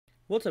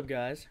What's up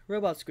guys,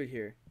 Robot Squid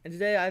here, and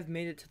today I've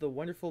made it to the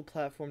wonderful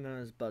platform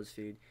known as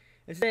Buzzfeed,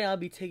 and today I'll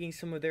be taking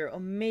some of their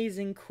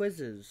amazing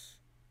quizzes.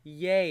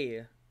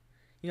 Yay!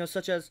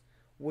 Such as,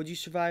 would you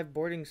survive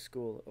boarding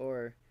school,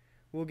 or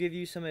we'll give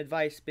you some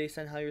advice based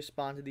on how you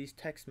respond to these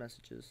text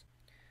messages.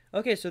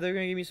 Okay, so they're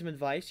going to give me some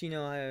advice.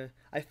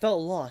 I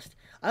felt lost.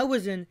 I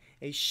was in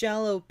a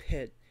shallow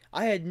pit.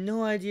 I had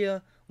no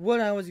idea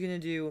what I was going to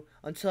do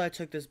until I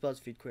took this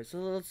Buzzfeed quiz, so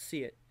let's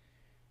see it.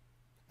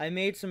 I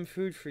made some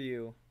food for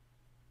you.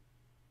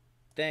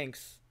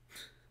 Thanks.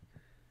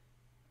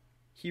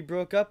 He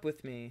broke up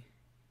with me.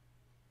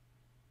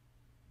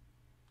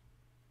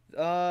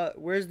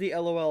 Where's the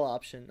LOL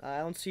option? I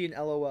don't see an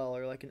LOL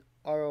or like an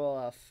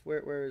ROLF.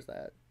 Where is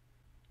that?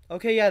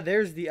 Okay, yeah,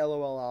 there's the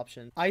LOL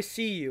option. I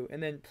see you,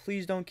 and then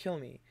please don't kill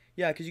me.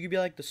 Yeah, because you could be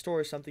like the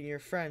store or something, your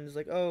friend's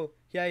like, oh,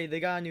 yeah,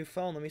 they got a new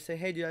phone. Let me say,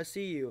 hey, dude, I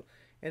see you.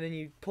 And then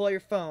you pull out your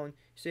phone,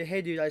 you say,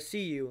 hey, dude, I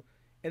see you.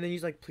 And then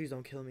he's like, please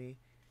don't kill me.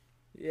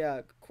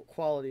 Yeah,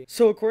 quality.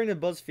 So according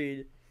to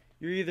BuzzFeed,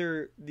 you're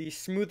either the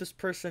smoothest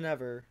person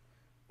ever,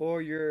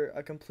 or you're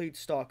a complete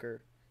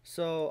stalker.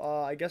 So,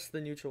 I guess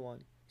the neutral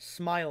one.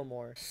 Smile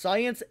more.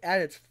 Science at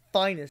its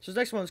finest. So this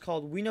next one is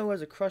called We Know Who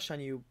Has a Crush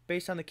on You,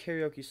 based on the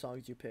karaoke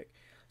songs you pick.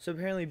 So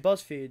apparently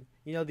BuzzFeed,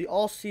 the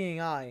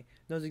all-seeing eye,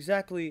 knows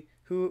exactly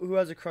who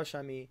has a crush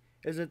on me.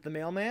 Is it the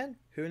mailman?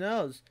 Who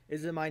knows?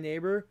 Is it my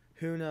neighbor?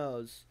 Who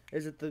knows?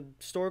 Is it the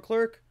store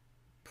clerk?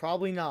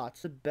 Probably not.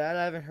 Is it bad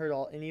I haven't heard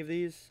any of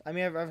these? I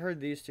mean, I've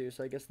heard these two,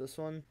 so I guess this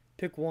one.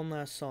 Pick one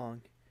last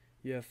song.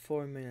 You have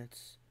 4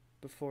 minutes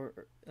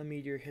before a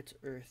meteor hits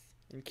Earth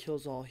and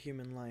kills all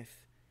human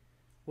life.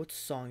 What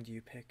song do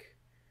you pick?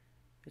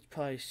 It's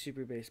probably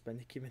Super Bass by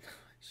Nicki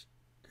Minaj.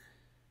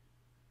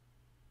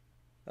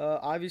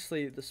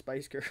 Obviously the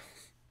Spice Girls.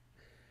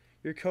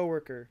 Your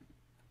coworker.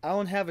 I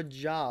don't have a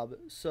job,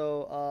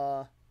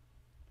 so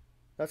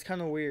that's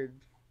kind of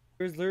weird.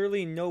 There's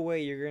literally no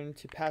way you're going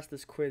to pass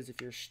this quiz if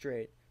you're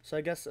straight. So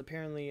I guess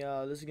apparently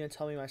this is going to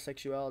tell me my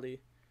sexuality.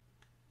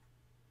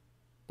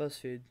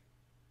 BuzzFeed.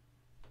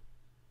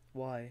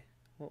 Why?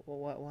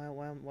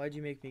 Why'd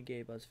you make me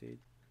gay, BuzzFeed?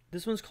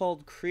 This one's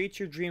called Create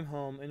Your Dream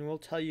Home and we'll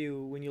tell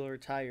you when you'll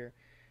retire.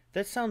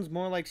 That sounds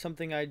more like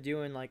something I'd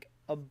do in like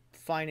a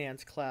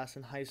finance class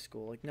in high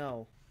school. Like,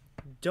 no.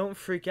 Don't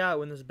freak out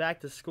when this back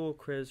to school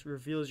quiz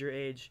reveals your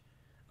age.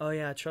 Oh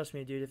yeah, trust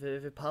me, dude. If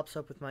it pops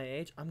up with my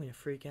age, I'm gonna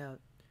freak out.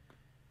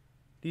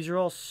 These are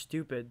all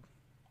stupid.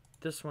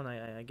 This one,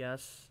 I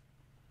guess.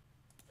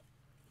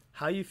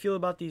 How you feel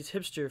about these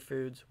hipster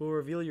foods will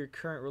reveal your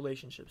current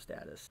relationship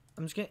status.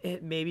 I'm just gonna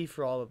hit maybe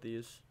for all of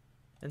these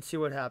and see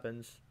what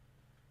happens.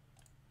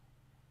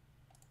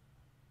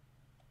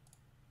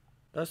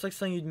 That's like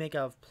something you'd make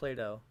out of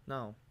Play-Doh.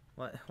 No.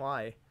 What?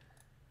 Why?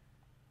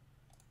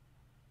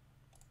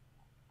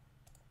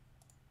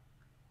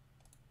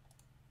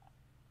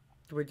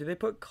 Wait, did they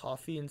put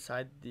coffee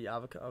inside the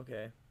avocado?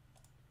 Okay.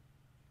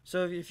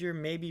 So if you're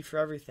maybe for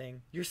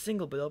everything, you're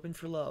single but open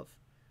for love.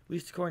 At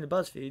least according to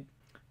BuzzFeed.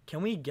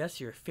 Can we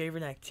guess your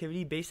favorite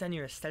activity based on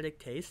your aesthetic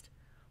taste?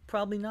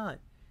 Probably not.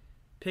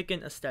 Pick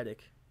an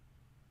aesthetic.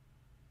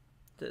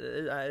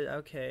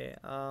 Okay,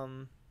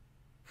 well,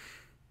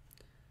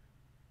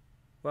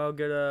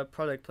 good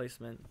product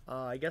placement.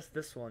 I guess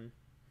this one.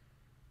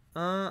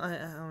 I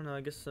don't know,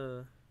 I guess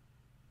a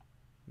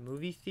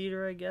movie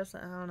theater, I guess? I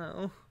don't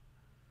know.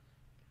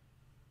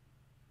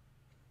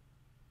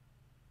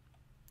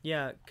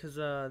 Yeah, because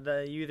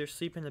you either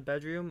sleep in a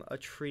bedroom, a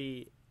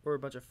tree, or a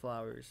bunch of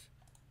flowers.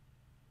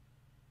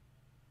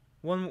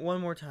 One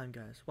more time,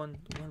 guys. One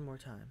more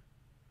time.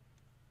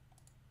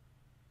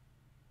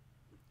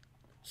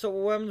 So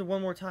what happens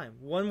one more time?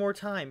 One more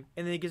time,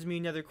 and then it gives me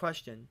another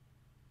question.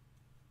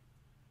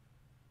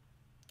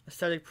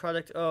 Aesthetic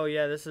product. Oh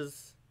yeah, this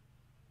is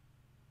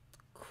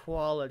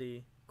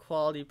quality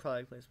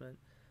product placement.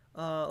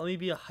 Let me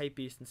be a hype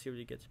beast and see what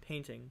he gets.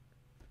 Painting.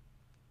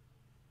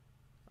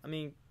 I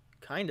mean,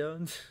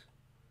 kinda.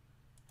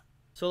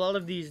 So a lot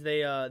of these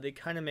they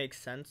kind of make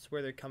sense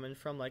where they're coming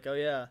from. Like, oh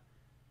yeah,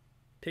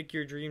 pick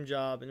your dream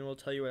job and we'll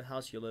tell you what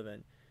house you live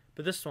in.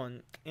 But this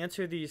one,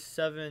 answer these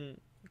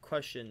 7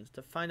 questions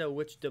to find out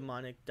which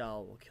demonic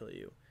doll will kill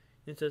you.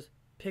 And it says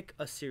pick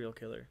a serial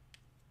killer.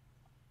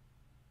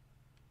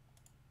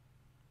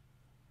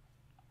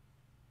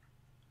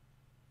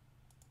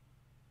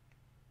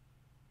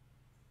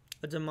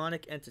 A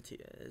demonic entity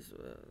is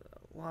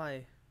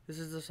why? This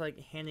is just like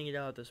handing it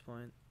out at this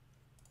point.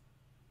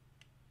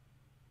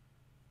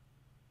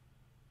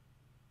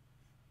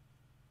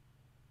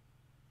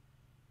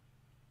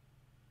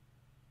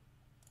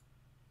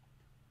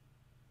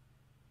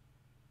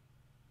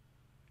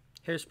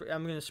 Hairspray.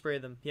 I'm gonna spray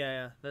them.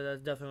 Yeah,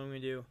 that's definitely what I'm gonna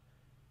do.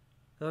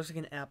 That looks like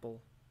an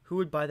apple. Who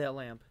would buy that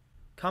lamp?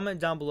 Comment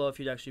down below if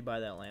you'd actually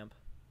buy that lamp.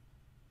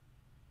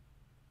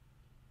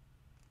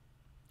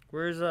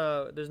 Where's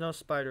there's no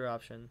spider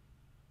option.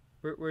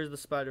 Where's the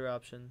spider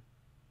option?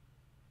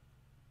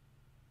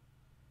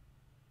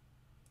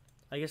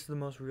 I guess the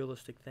most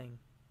realistic thing.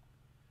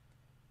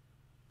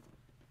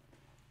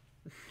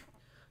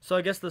 So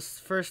I guess the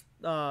first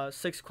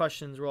 6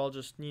 questions were all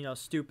just,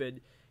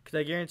 stupid. Because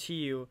I guarantee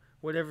you,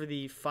 whatever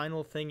the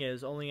final thing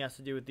is only has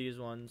to do with these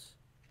ones.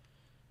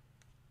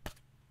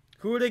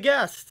 Who would have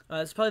guessed?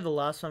 It's probably the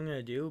last one I'm going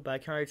to do, but I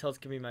can already tell it's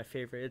going to be my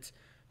favorite. It's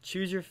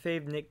choose your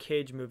fave Nick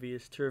Cage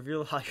movies to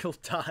reveal how you'll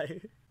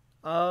die.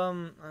 I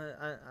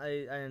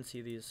didn't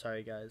see these.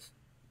 Sorry, guys.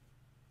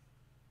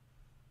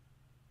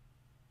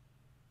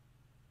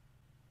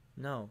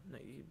 No.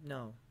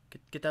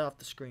 Get that off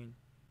the screen.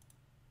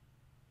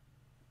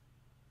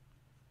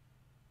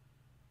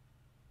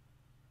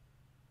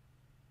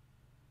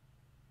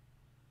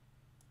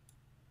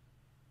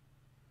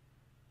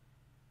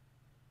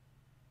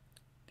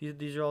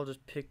 These are all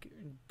just pick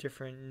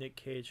different Nick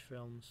Cage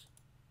films.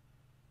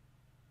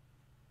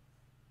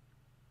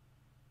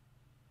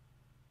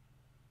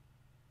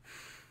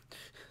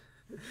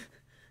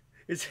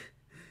 It's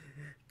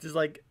just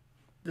like,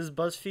 does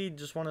BuzzFeed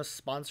just want to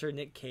sponsor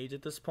Nick Cage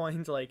at this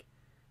point? Like,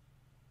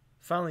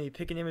 finally,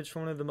 pick an image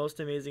from one of the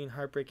most amazing and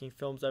heartbreaking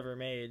films ever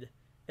made,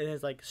 and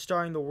it's like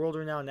starring the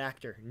world-renowned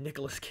actor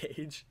Nicolas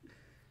Cage.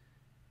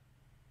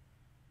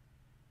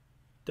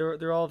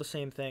 They're all the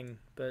same thing,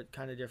 but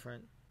kind of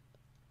different.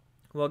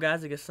 Well,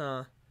 guys, I guess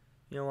while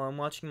I'm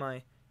watching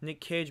my Nick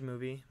Cage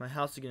movie, my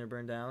house is gonna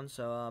burn down.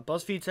 So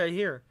BuzzFeed said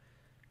here,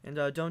 and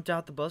don't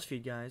doubt the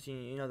BuzzFeed guys.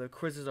 You know the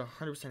quizzes are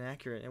 100%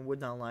 accurate and would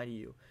not lie to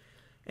you.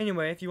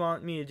 Anyway, if you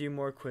want me to do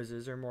more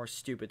quizzes or more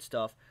stupid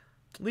stuff,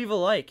 leave a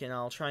like and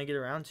I'll try and get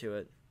around to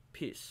it.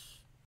 Peace.